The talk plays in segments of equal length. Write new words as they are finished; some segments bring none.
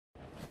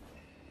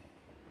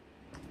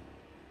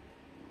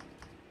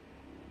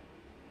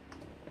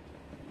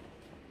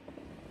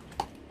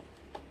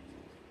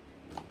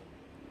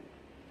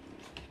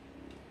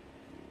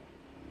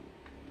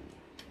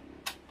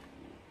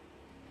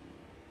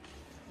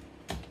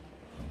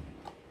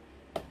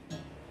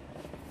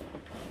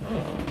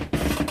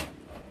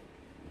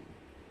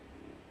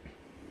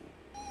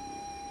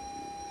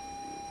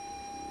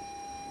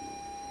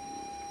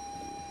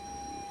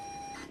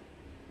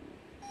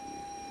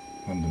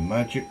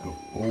magic of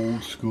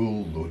old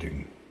school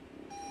loading.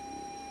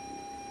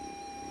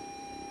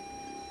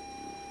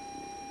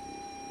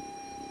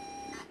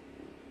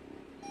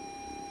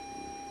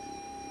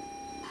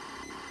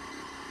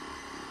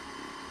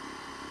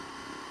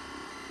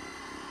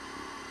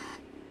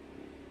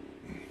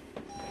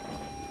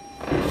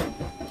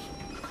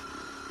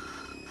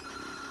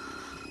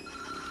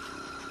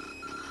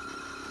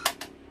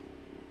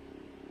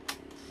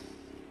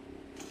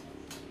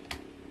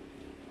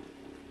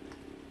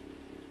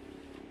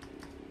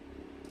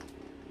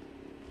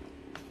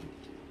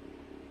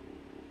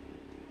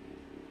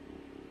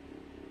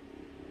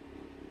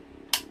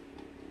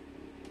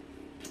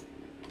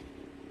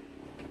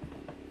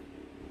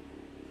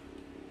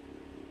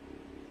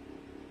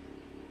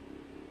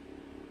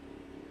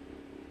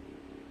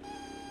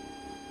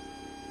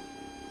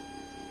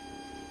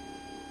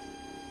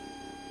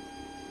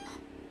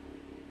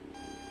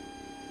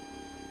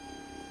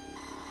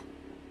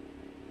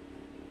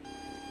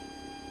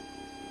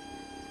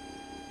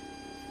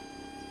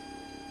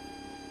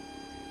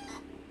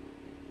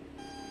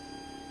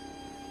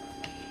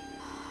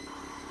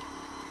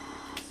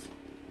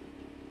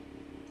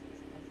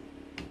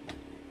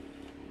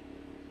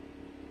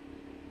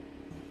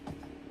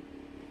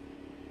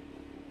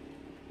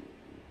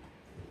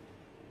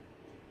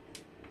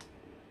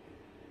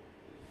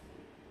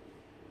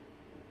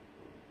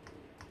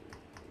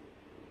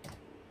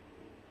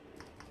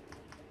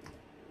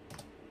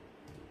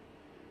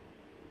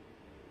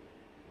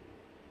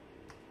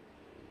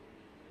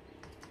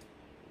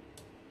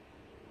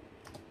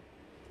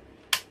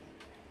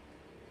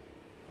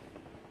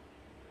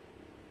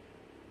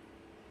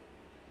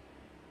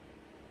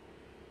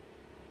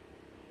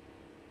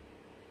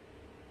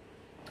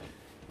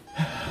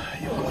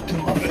 You'll got to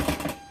love it.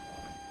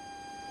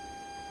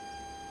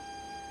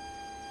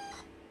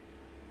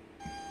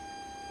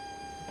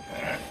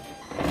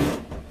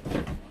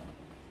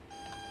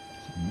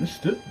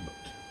 Missed it, but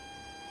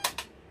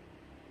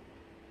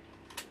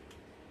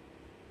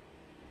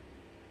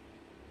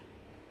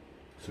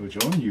so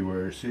John, you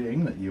were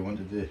saying that you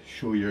wanted to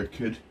show your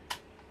kid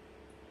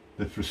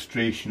the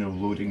frustration of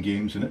loading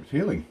games and it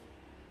failing.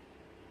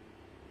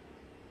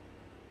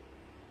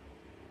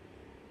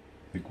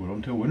 I think we're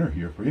on to a winner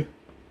here for you.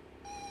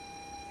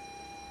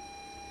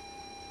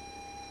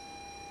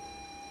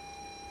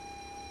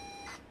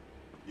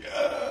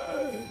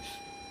 Yes!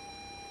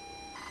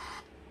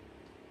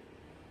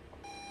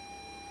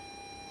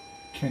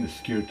 Kind of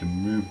scared to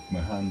move my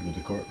hand with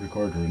the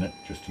recorder in it,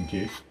 just in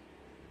case.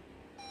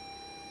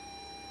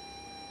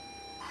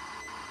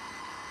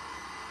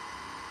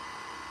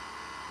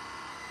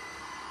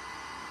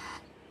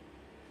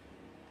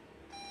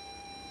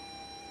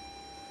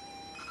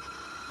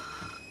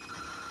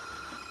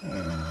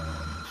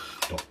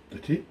 Stop the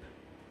tape,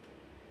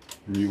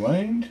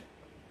 rewind,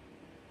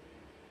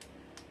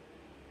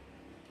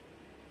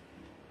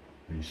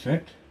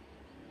 reset.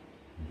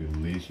 I'll be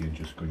lazy and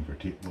just going for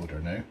tape loader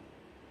now.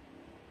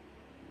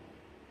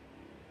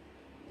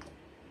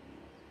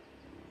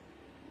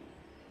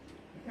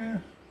 Yeah.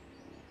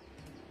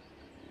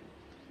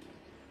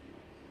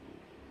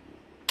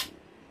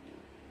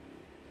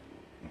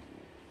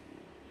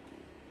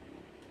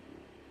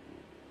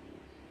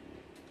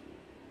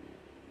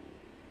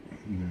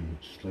 Move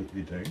it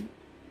slightly down.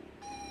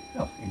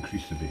 I'll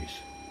increase the bass.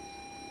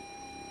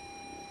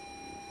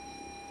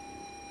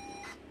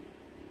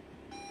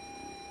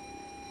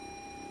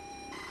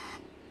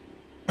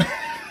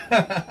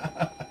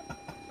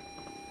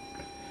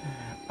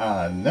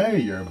 And now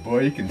your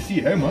boy can see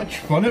how much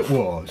fun it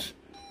was.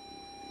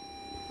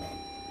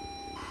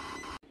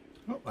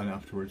 Oh, and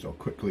afterwards I'll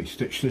quickly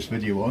stitch this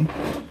video on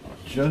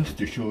just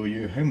to show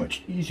you how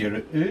much easier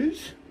it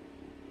is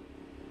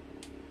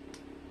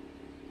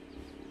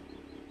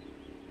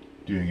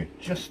doing it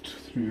just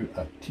through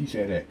a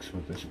TZX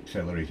with this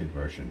accelerated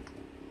version.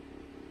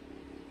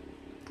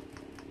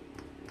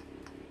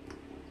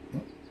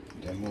 Oh,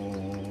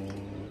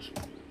 demos.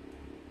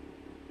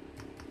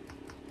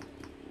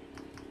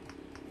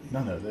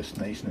 None of this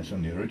niceness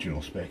on the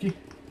original Specky.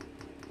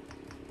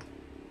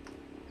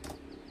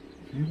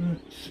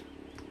 Favorites.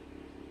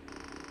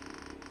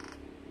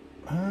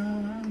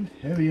 And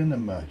heavy on the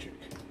magic.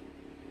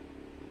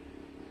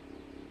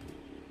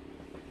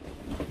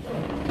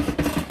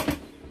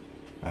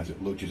 As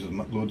it loads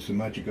the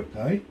magic of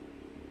Pi.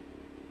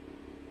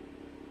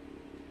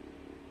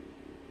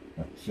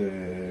 That's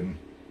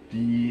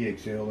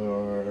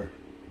DXLR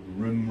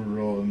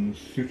Rimron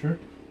Suitor,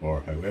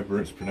 or however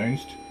it's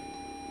pronounced,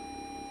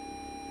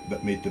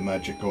 that made the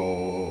magic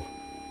of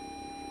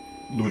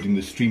loading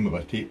the stream of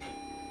a tape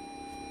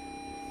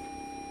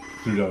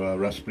through a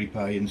Raspberry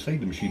Pi inside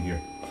the machine here.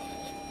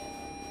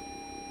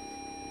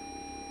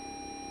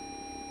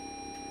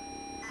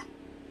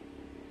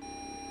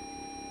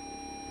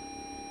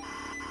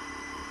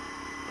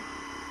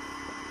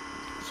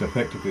 So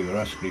effectively the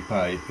Raspberry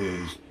Pi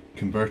is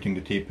converting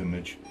the tape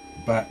image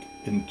back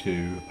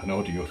into an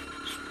audio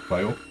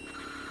file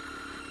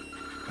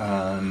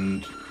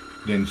and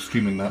then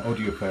streaming that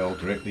audio file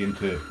directly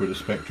into where the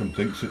Spectrum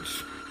thinks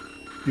it's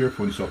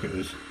earphone socket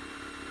is.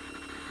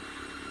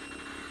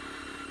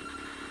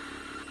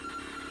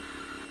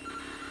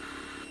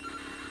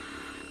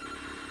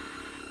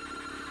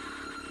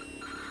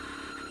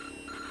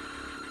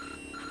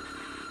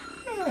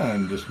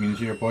 And this means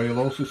your boy will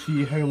also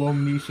see how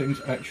long these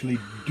things actually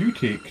do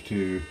take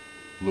to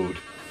load.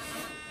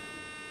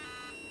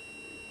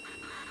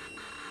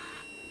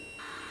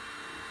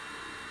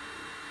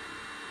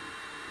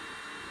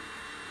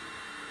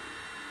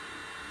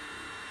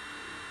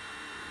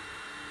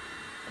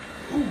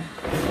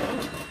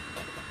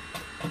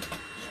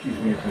 Excuse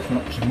me if there's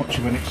not so much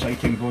of an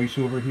exciting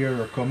voiceover here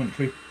or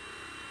commentary.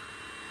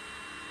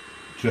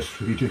 Just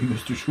really doing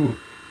this to show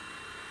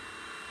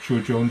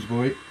John's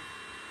boy.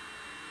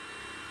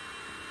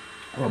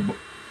 Or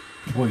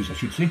boys, I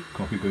should say.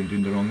 Copy going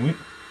down the wrong way.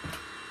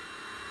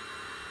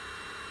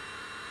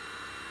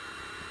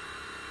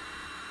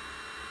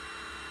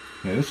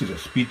 Now this is a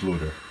speed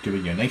loader,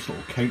 giving you a nice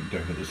little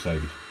countdown at the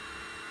side.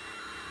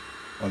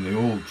 On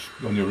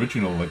the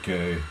original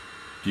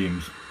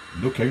games,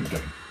 no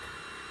countdown.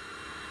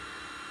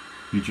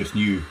 You just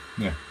knew,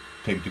 yeah,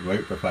 time to go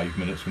out for 5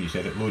 minutes when you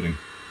said it loading,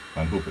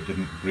 and hope it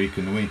didn't break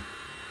in the way.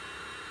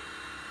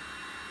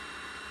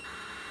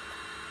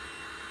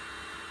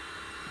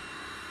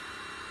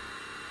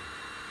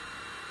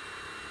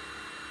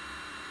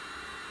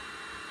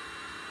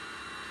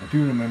 I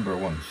do remember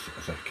once,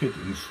 as a kid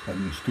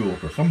in school,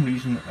 for some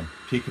reason I'd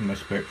taken my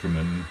Spectrum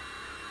in,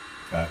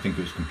 I think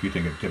it was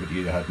computing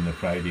activity I had on the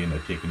Friday, and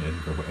I'd taken it in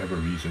for whatever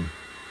reason.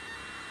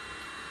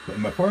 But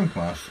in my foreign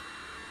class,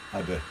 I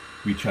had a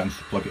wee chance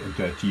to plug it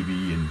into a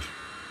TV and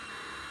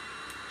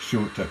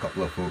show it to a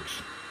couple of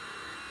folks.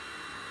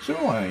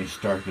 So I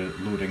started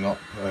loading up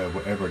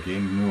whatever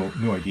game,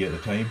 no idea at the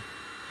time,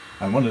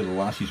 and one of the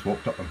lassies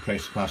walked up and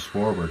pressed fast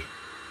forward,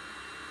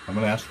 and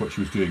when I asked what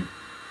she was doing,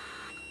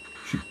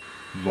 she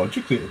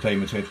logically at the time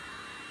had said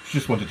she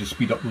just wanted to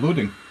speed up the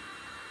loading.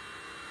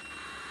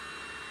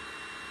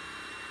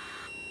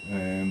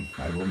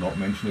 I will not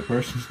mention the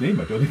person's name,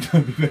 I don't think that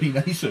would be very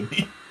nice of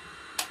me.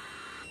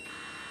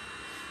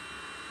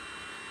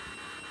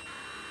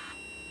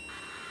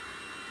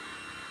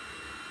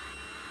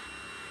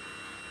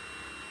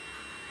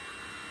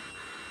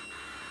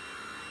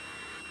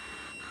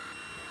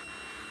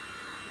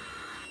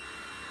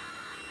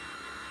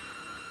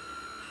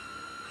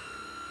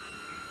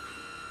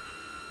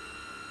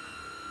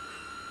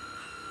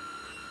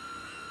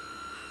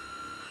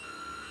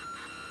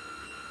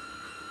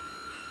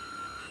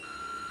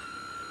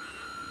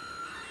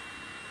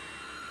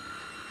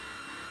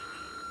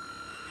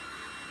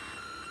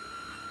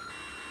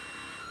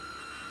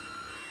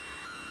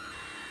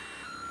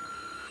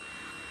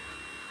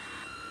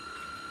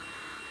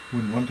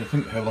 Wouldn't want to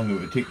think how long it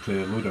would take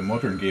to load a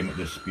modern game at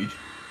this speed.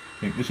 I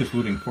think this is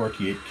loading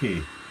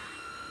 48k,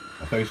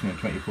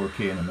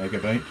 1024k in a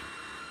megabyte,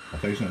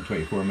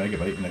 1024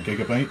 megabyte in a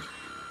gigabyte.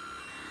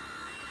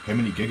 How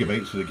many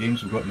gigabytes of the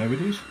games we've got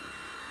nowadays?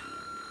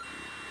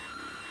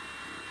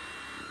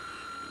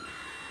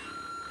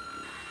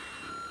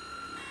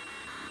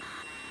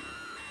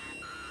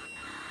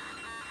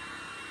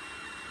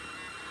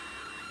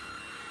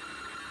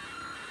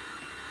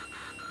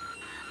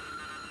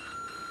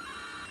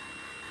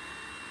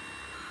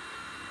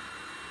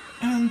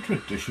 And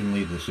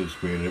traditionally this is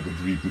where it would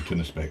reboot in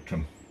the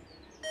Spectrum.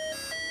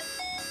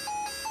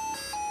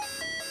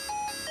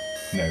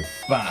 Now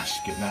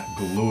bask in that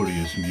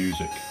glorious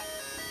music.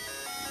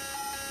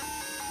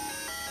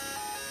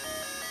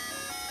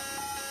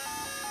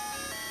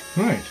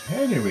 Right,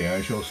 anyway,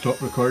 I shall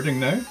stop recording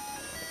now.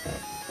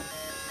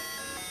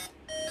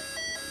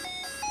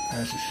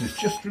 As this is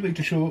just really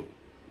to show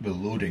the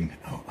loading.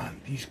 Oh,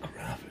 and these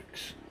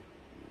graphics.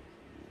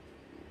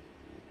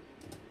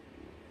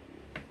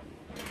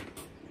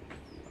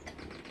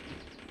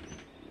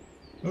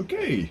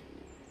 Okay,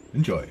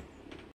 enjoy.